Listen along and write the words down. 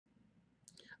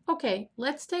Okay,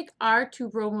 let's take our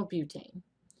 2-bromobutane,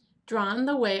 drawn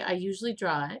the way I usually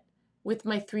draw it, with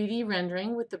my 3D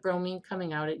rendering with the bromine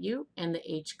coming out at you and the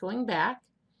H going back.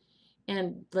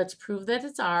 And let's prove that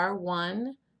it's R,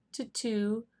 1 to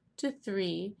 2 to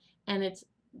 3, and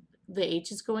the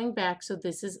H is going back, so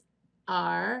this is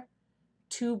R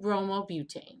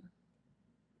 2-bromobutane.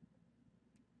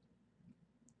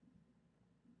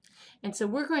 And so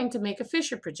we're going to make a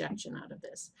Fischer projection out of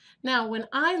this. Now, when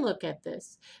I look at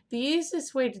this, the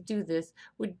easiest way to do this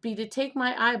would be to take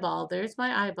my eyeball, there's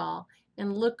my eyeball,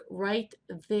 and look right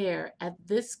there at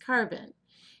this carbon.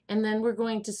 And then we're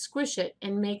going to squish it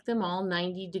and make them all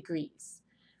 90 degrees.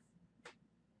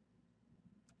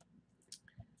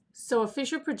 So a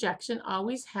Fischer projection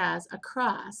always has a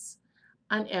cross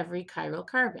on every chiral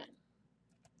carbon.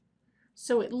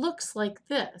 So it looks like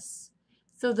this.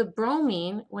 So the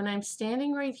bromine, when I'm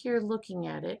standing right here looking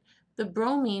at it, the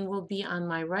bromine will be on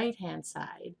my right-hand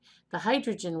side. The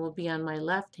hydrogen will be on my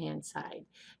left-hand side.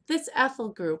 This ethyl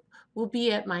group will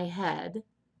be at my head,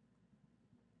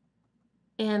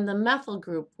 and the methyl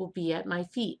group will be at my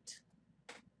feet.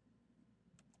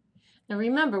 Now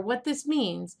remember, what this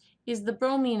means is the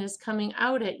bromine is coming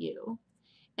out at you,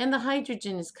 and the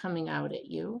hydrogen is coming out at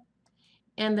you,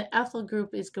 and the ethyl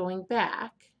group is going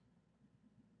back,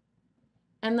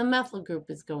 and the methyl group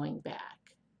is going back.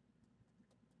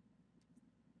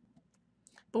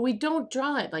 But we don't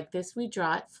draw it like this, we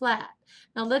draw it flat.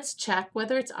 Now let's check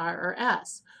whether it's R or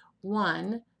S.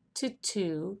 1 to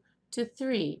 2 to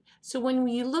 3. So when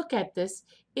we look at this,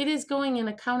 it is going in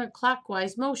a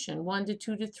counterclockwise motion, 1 to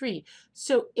 2 to 3.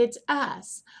 So it's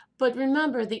S. But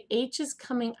remember, the H is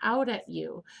coming out at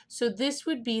you. So this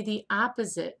would be the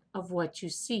opposite of what you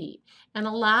see. And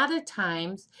a lot of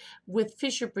times with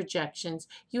Fischer projections,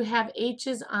 you have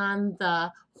H's on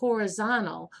the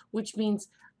horizontal, which means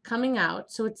coming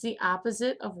out. So it's the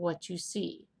opposite of what you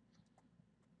see.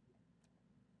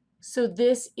 So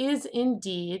this is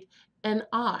indeed an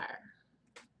R.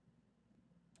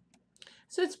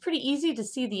 So it's pretty easy to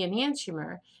see the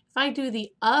enantiomer. If I do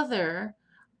the other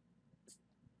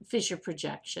Fischer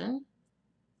projection,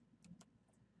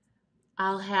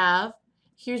 I'll have,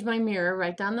 here's my mirror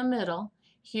right down the middle.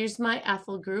 Here's my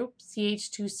ethyl group,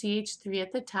 CH2, CH3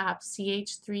 at the top,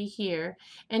 CH3 here,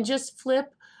 and just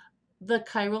flip the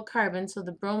chiral carbon, so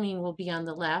the bromine will be on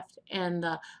the left and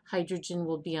the hydrogen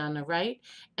will be on the right,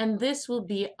 and this will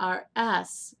be our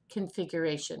S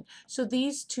configuration. So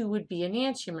these two would be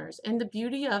enantiomers, and the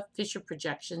beauty of Fischer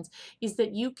projections is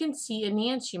that you can see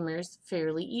enantiomers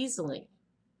fairly easily.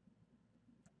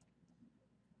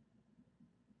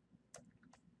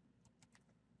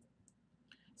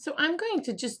 So I'm going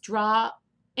to just draw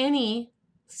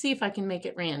see if I can make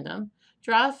it random,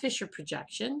 draw a Fischer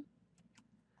projection.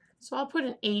 So I'll put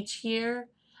an H here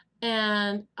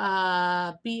and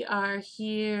a BR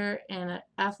here and an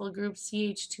ethyl group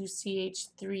CH2,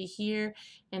 CH3 here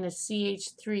and a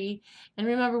CH3. And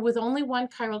remember, with only one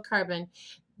chiral carbon,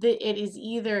 it is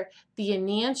either the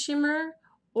enantiomer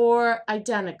or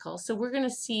identical. So we're going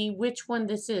to see which one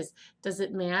this is. Does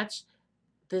it match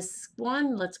this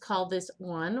one? Let's call this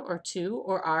 1 or 2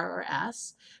 or R or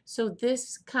S. So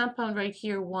this compound right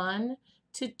here, 1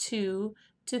 to 2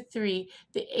 to 3,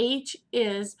 the H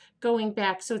is going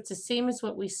back, so it's the same as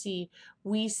what we see.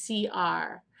 We see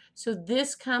R. So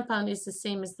this compound is the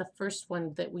same as the first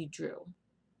one that we drew.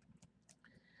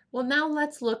 Well, now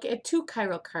let's look at 2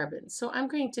 chiral carbons. So I'm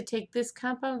going to take this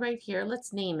compound right here,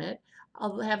 let's name it.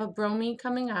 I'll have a bromine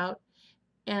coming out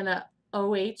and a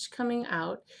OH coming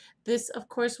out. This, of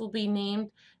course, will be named,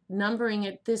 numbering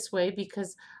it this way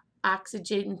because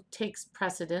oxygen takes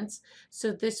precedence.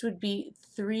 So this would be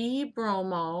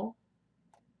 3-bromo,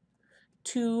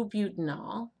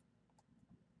 2-butanol.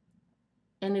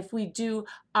 And if we do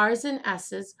R's and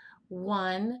S's,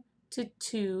 1 to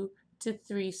 2 to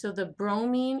 3. So the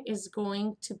bromine is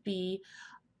going to be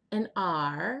an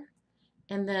R.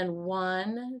 And then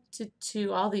 1 to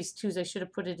 2, all these 2's, I should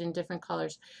have put it in different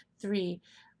colors, 3.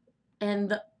 And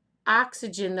the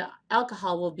oxygen, the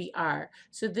alcohol, will be R.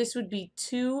 So this would be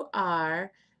 2R,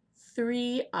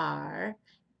 3R,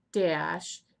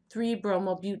 dash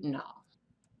 3-bromobutanol.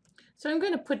 So I'm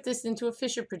going to put this into a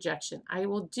Fischer projection. I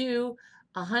will do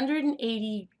a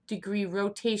 180-degree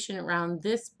rotation around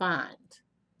this bond.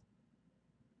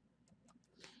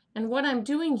 And what I'm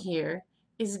doing here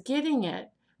is getting it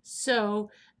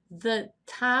so the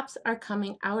tops are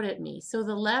coming out at me. So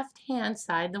the left-hand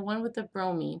side, the one with the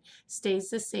bromine, stays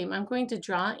the same. I'm going to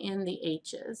draw in the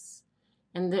H's.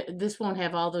 And this won't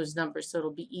have all those numbers, so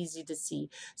it'll be easy to see.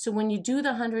 So when you do the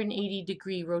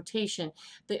 180-degree rotation,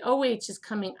 the OH is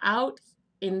coming out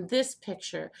in this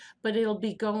picture, but it'll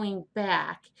be going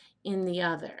back in the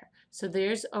other. So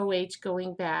there's OH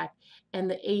going back and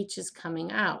the H is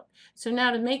coming out. So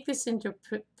now to make this into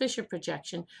Fischer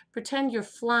projection, pretend you're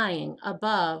flying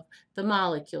above the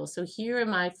molecule. So here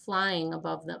am I flying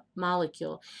above the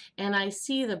molecule, and I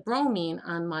see the bromine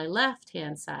on my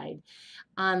left-hand side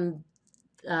on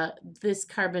this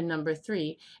carbon number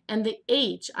 3, and the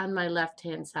H on my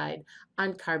left-hand side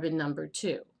on carbon number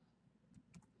 2.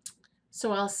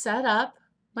 So I'll set up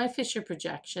my Fischer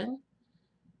projection,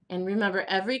 and remember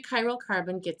every chiral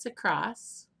carbon gets a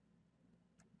cross,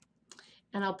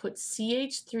 and I'll put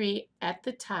CH3 at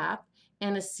the top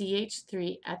and a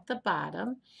CH3 at the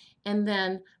bottom, and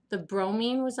then the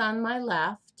bromine was on my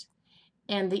left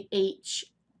and the H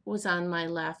was on my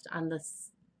left on the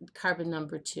carbon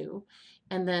number 2,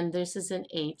 and then this is an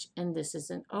H and this is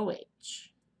an OH.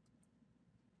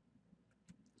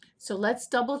 So let's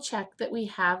double check that we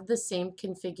have the same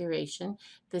configuration.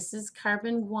 This is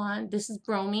carbon 1, this is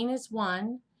bromine is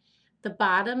 1, the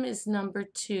bottom is number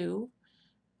 2,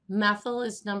 methyl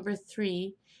is number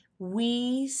 3.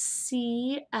 We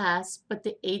see S, but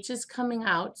the H is coming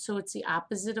out, so it's the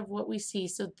opposite of what we see.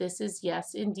 So this is,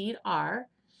 yes, indeed, R.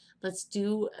 Let's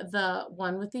do the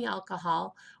one with the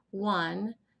alcohol.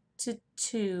 1 to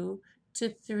 2 to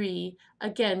 3.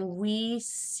 Again, we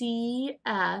see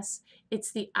S.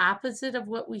 It's the opposite of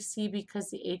what we see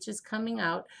because the H is coming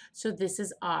out, so this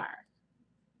is R.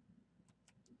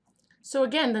 So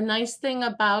again, the nice thing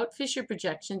about Fischer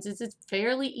projections is it's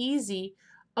fairly easy.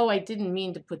 Oh, I didn't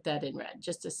mean to put that in red,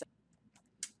 just a second.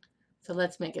 So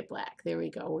let's make it black. There we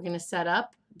go. We're going to set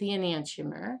up the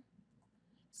enantiomer.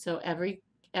 So every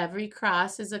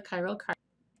cross is a chiral carbon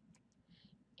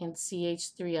and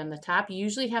CH3 on the top. You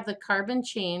usually have the carbon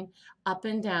chain up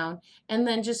and down, and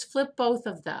then just flip both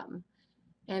of them.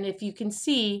 And if you can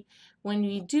see, when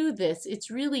we do this, it's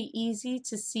really easy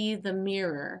to see the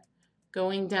mirror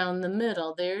going down the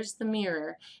middle. There's the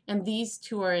mirror, and these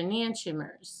two are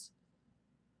enantiomers.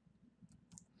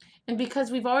 And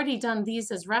because we've already done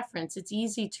these as reference, it's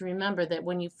easy to remember that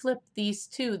when you flip these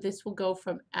two, this will go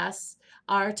from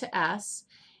R to S,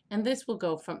 and this will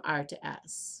go from R to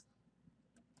S.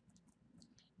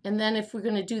 And then if we're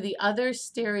going to do the other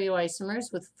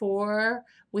stereoisomers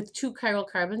with 2 chiral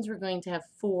carbons, we're going to have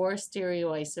 4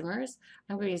 stereoisomers.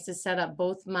 I'm going to set up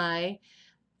both my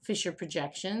Fischer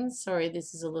projections. Sorry,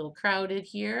 this is a little crowded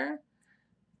here.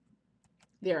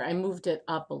 There, I moved it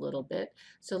up a little bit.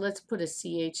 So let's put a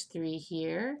CH3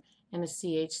 here and a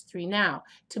CH3. Now,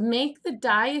 to make the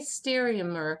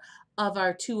diastereomer of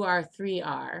our 2R,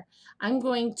 3R, I'm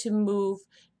going to move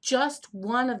just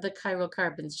one of the chiral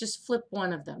carbons, just flip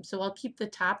one of them. So I'll keep the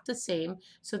top the same,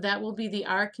 so that will be the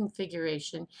R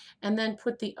configuration, and then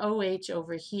put the OH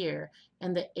over here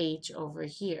and the H over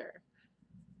here.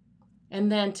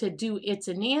 And then to do its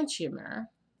enantiomer,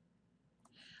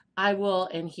 I will,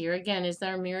 and here again is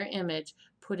our mirror image,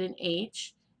 put an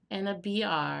H and a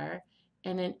BR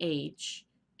and an H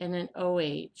and an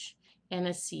OH and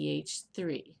a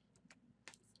CH3.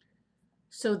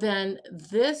 So then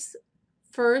this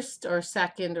first or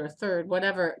second or third,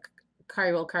 whatever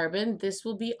chiral carbon, this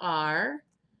will be R,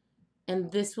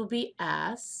 and this will be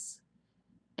S,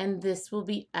 and this will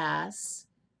be S,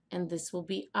 and this will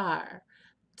be R.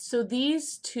 So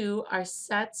these two are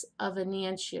sets of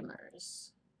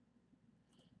enantiomers.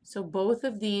 So both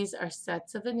of these are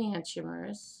sets of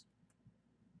enantiomers.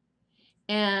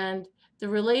 And the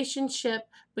relationship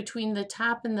between the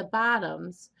top and the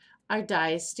bottoms are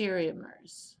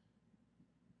diastereomers.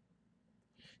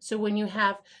 So when you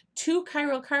have 2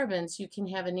 chiral carbons, you can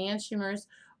have enantiomers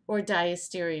or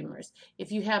diastereomers.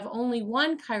 If you have only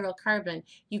 1 chiral carbon,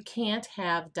 you can't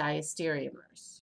have diastereomers.